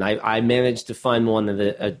have one. I managed to find one.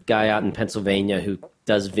 A guy out in Pennsylvania who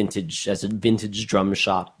does has a vintage drum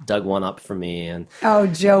shop dug one up for me. And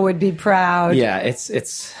Joe would be proud. Yeah, it's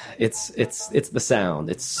the sound.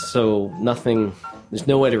 It's so nothing. There's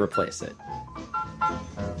no way to replace it.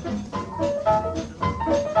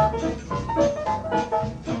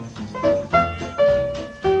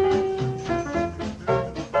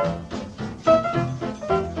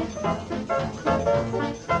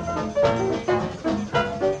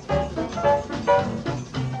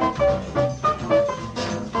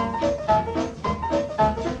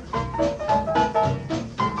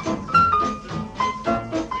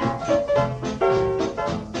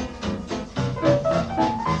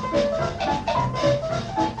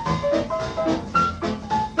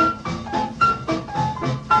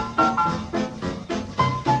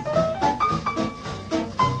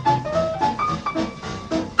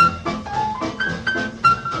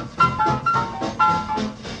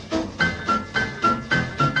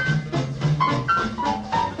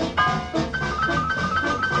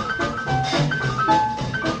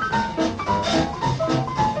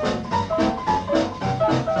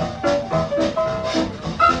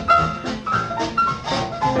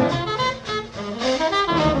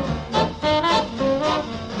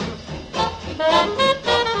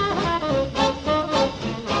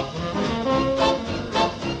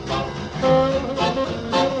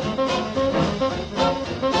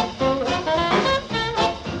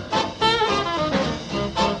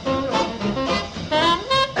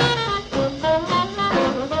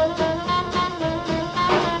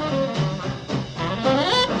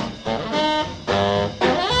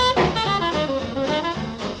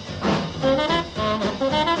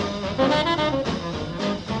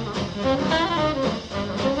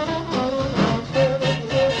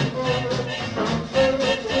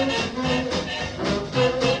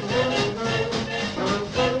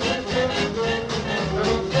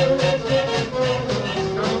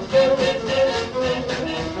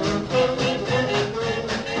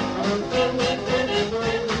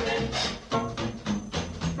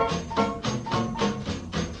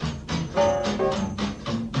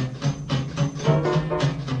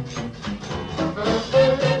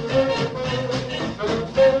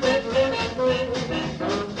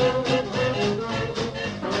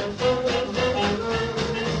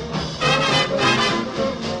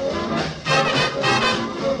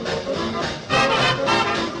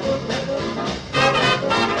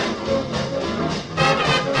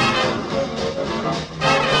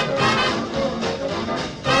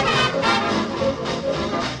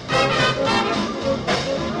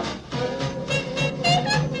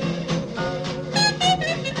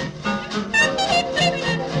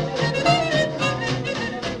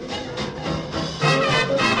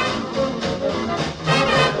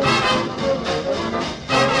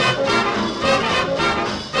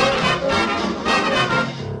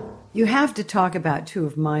 You have to talk about two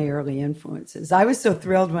of my early influences. I was so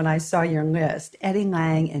thrilled when I saw your list, Eddie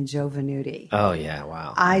Lang and Joe Venuti. Oh, yeah,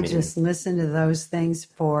 wow. I just listened to those things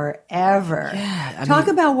forever. Yeah, Talk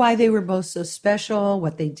about why they were both so special,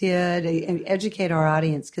 what they did, and educate our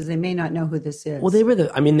audience because they may not know who this is. Well, they were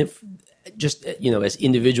just, as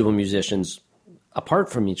individual musicians, apart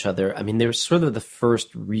from each other, they were sort of the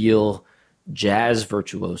first real jazz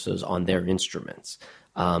virtuosos on their instruments.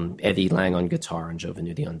 Eddie Lang on guitar and Joe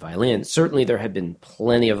Venuti on violin. Certainly there had been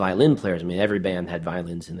plenty of violin players. Every band had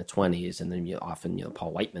violins in the 20s, and then often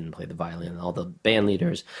Paul Whiteman played the violin and all the band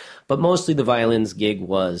leaders. But mostly the violin's gig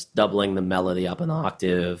was doubling the melody up an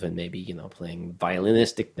octave and maybe, playing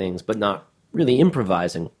violinistic things, but not really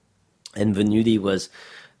improvising. And Venuti was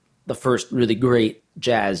the first really great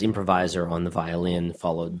jazz improviser on the violin,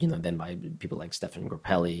 followed, then by people like Stephen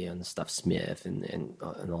Grappelli and Stuff Smith and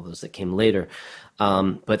all those that came later.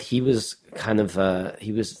 But he was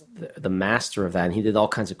he was the master of that, and he did all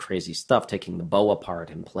kinds of crazy stuff, taking the bow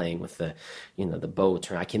apart and playing with the bow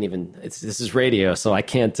turn. I can't even. This is radio, so I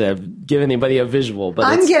can't give anybody a visual. But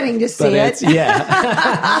I'm getting to see it.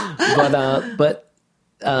 Yeah,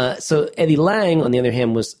 So Eddie Lang, on the other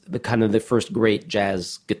hand, was the first great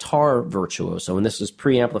jazz guitar virtuoso, and this was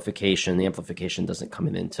pre-amplification. The amplification doesn't come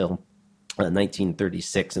in until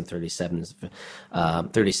 1936 and 37,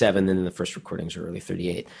 and then the first recordings are early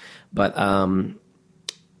 38. But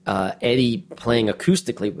Eddie playing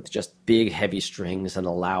acoustically with just big, heavy strings and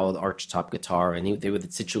a loud archtop guitar, and they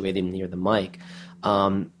would situate him near the mic.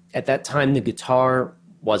 At that time, the guitar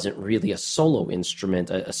wasn't really a solo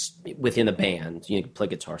instrument within a band. You could play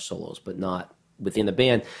guitar solos, but not within a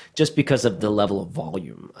band, just because of the level of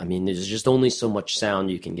volume. There's just only so much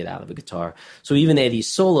sound you can get out of a guitar. So even Eddie's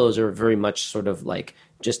solos are very much sort of like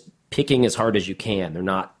just picking as hard as you can. They're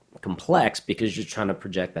not complex because you're trying to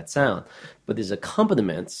project that sound. But his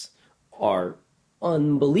accompaniments are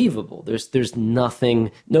unbelievable. There's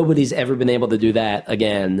nothing, nobody's ever been able to do that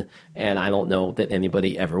again, and I don't know that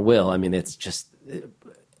anybody ever will. It's just...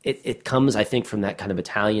 It comes, I think, from that kind of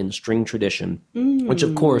Italian string tradition, which,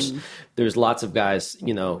 of course, there's lots of guys,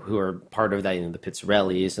 who are part of that, the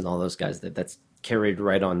Pizzarellis and all those guys that's carried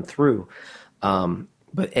right on through.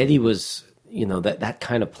 But Eddie was, that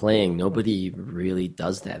kind of playing, nobody really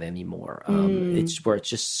does that anymore. It's where it's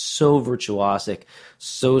just so virtuosic,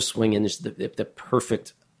 so swinging, just the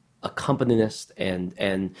perfect accompanist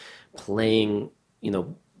and playing,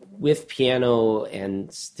 with piano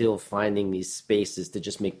and still finding these spaces to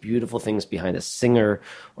just make beautiful things behind a singer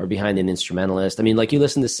or behind an instrumentalist. Like you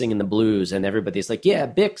listen to Singing the Blues and everybody's like, yeah,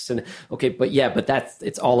 Bix. And okay, but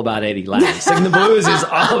it's all about Eddie Lang. Singing the Blues is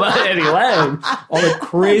all about Eddie Lang. All the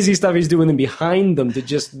crazy stuff he's doing behind them to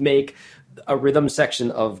just make a rhythm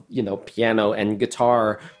section of, piano and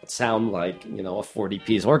guitar sound like, a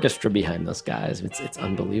 40-piece orchestra behind those guys. It's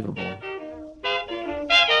unbelievable.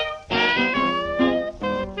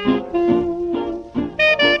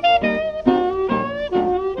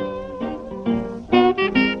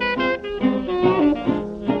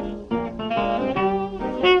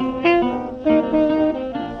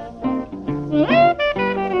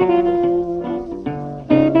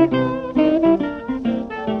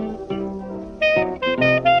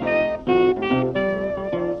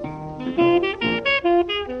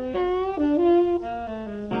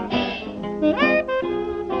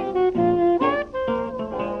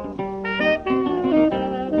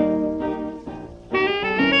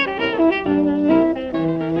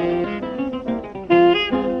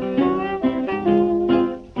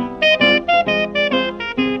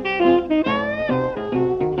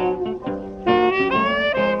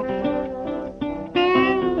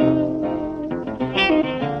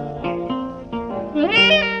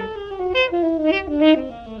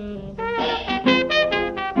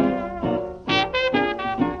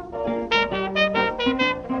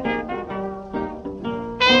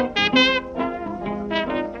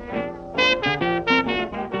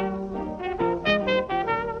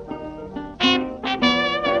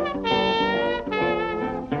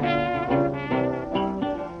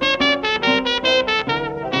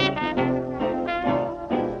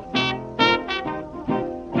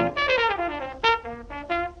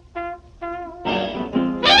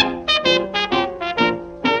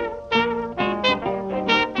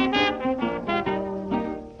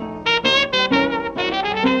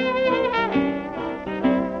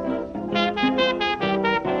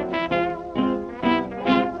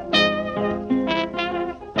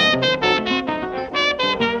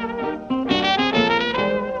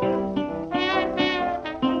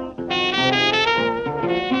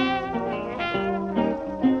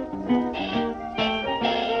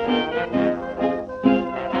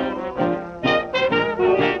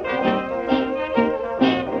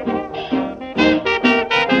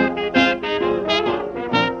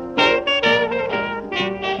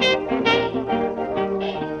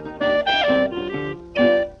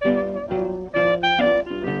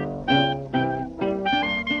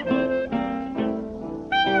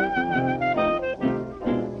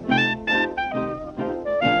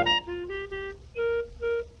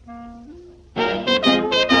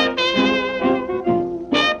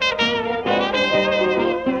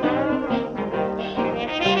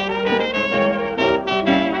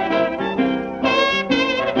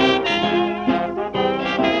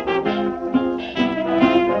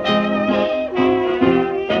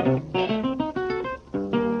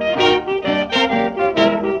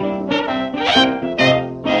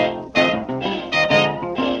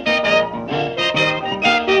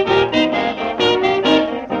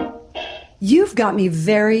 got me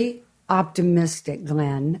very optimistic,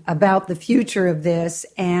 Glenn, about the future of this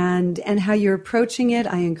and how you're approaching it.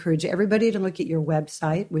 I encourage everybody to look at your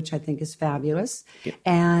website, which I think is fabulous. Yeah.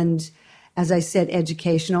 And as I said,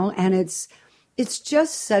 educational. And it's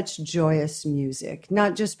just such joyous music,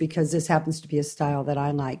 not just because this happens to be a style that I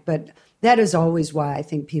like, but that is always why I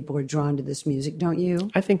think people are drawn to this music, don't you?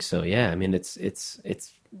 I think so, yeah. I mean, it's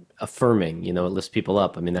affirming, it lifts people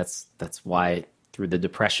up. I mean, that's why through the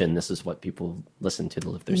Depression, this is what people listen to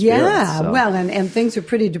lift their spirits. Yeah, so. well, and things are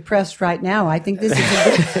pretty depressed right now. I think this is a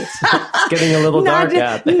good... It's getting a little dark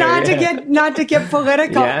out there. Not to get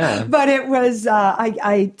political, yeah. But it was,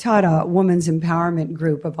 I taught a women's empowerment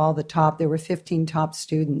group of all the top, there were 15 top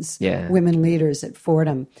students, women leaders at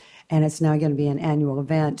Fordham. And it's now going to be an annual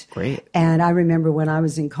event. Great. And I remember when I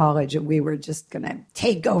was in college, we were just going to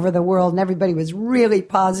take over the world, and everybody was really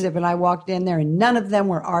positive. And I walked in there, and none of them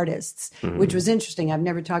were artists, which was interesting. I've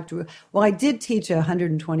never talked to. Well, I did teach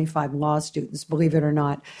 125 law students, believe it or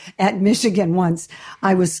not, at Michigan once.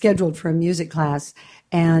 I was scheduled for a music class,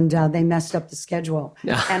 and they messed up the schedule.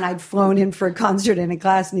 And I'd flown in for a concert in a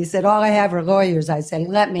class, and he said, "All I have are lawyers." I said,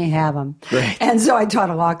 "Let me have them." Right. And so I taught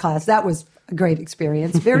a law class. That was a great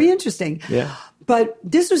experience. Very interesting. Yeah. But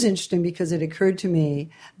this was interesting because it occurred to me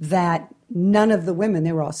that none of the women,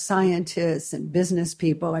 they were all scientists and business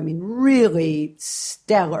people. I mean, really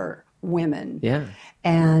stellar women. Yeah.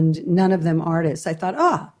 And none of them artists. I thought,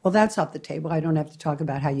 well, that's off the table. I don't have to talk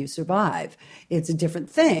about how you survive. It's a different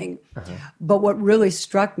thing. But what really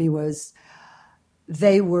struck me was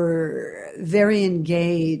they were very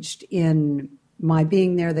engaged in my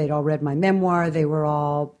being there. They'd all read my memoir. They were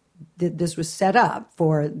all... This was set up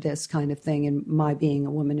for this kind of thing, and my being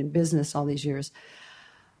a woman in business all these years.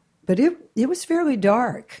 But it was fairly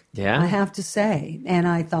dark, I have to say. And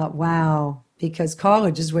I thought, wow, because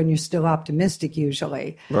college is when you're still optimistic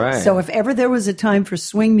usually. Right. So if ever there was a time for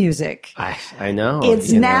swing music, I know.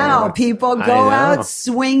 it's now. People go out,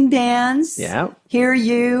 swing dance, hear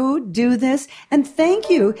you do this. And thank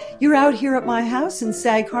you. You're out here at my house in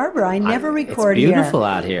Sag Harbor. I never record here. It's beautiful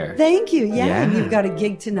out here. Thank you. Yeah. And you've got a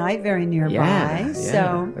gig tonight very nearby. Yeah.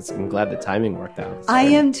 So I'm glad the timing worked out. I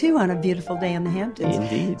am too, on a beautiful day in the Hamptons.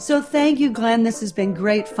 Indeed. So thank you, Glenn. This has been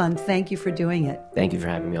great fun. Thank you for doing it. Thank you for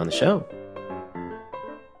having me on the show.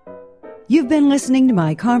 You've been listening to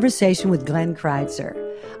my conversation with Glenn Crytzer.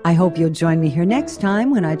 I hope you'll join me here next time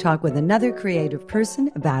when I talk with another creative person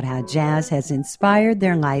about how jazz has inspired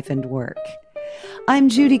their life and work. I'm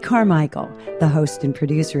Judy Carmichael, the host and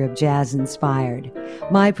producer of Jazz Inspired.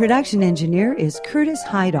 My production engineer is Curtis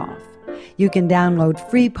Heidoff. You can download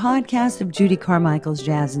free podcasts of Judy Carmichael's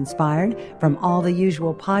Jazz Inspired from all the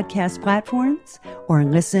usual podcast platforms or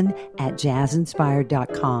listen at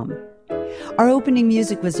jazzinspired.com. Our opening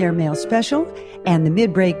music was Airmail Special, and the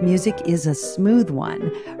mid-break music is a smooth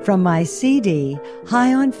one from my CD,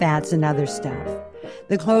 High on Fats and Other Stuff.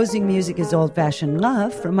 The closing music is Old Fashioned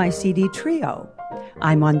Love from my CD Trio.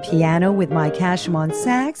 I'm on piano with Mike Hashem on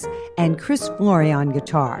sax and Chris Flory on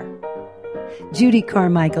guitar. Judy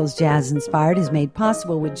Carmichael's Jazz Inspired is made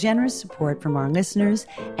possible with generous support from our listeners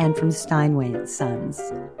and from Steinway & Sons.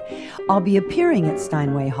 I'll be appearing at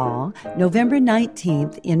Steinway Hall November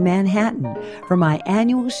 19th in Manhattan for my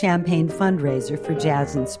annual champagne fundraiser for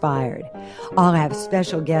Jazz Inspired. I'll have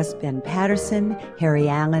special guests Ben Patterson, Harry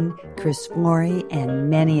Allen, Chris Flory, and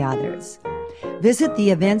many others. Visit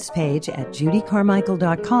the events page at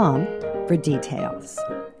judycarmichael.com for details.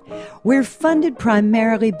 We're funded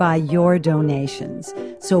primarily by your donations,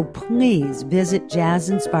 so please visit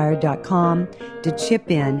jazzinspired.com to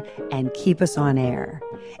chip in and keep us on air.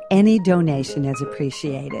 Any donation is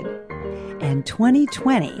appreciated. And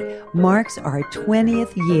 2020 marks our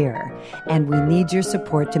 20th year, and we need your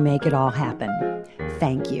support to make it all happen.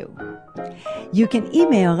 Thank you. You can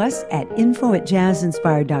email us at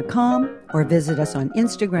info@jazzinspired.com or visit us on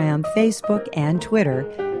Instagram, Facebook, and Twitter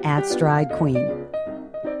 @StrideQueen.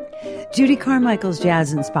 Judy Carmichael's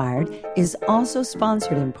Jazz Inspired is also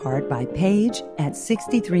sponsored in part by Paige at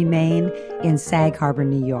 63 Main in Sag Harbor,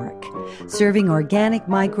 New York, serving organic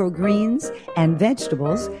microgreens and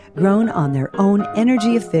vegetables grown on their own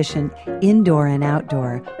energy-efficient indoor and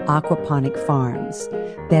outdoor aquaponic farms.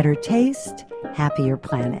 Better taste, happier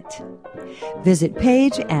planet. Visit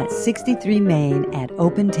Paige at 63 Main at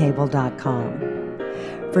opentable.com.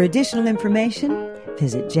 For additional information,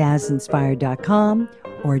 visit jazzinspired.com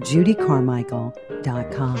or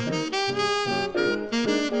judycarmichael.com.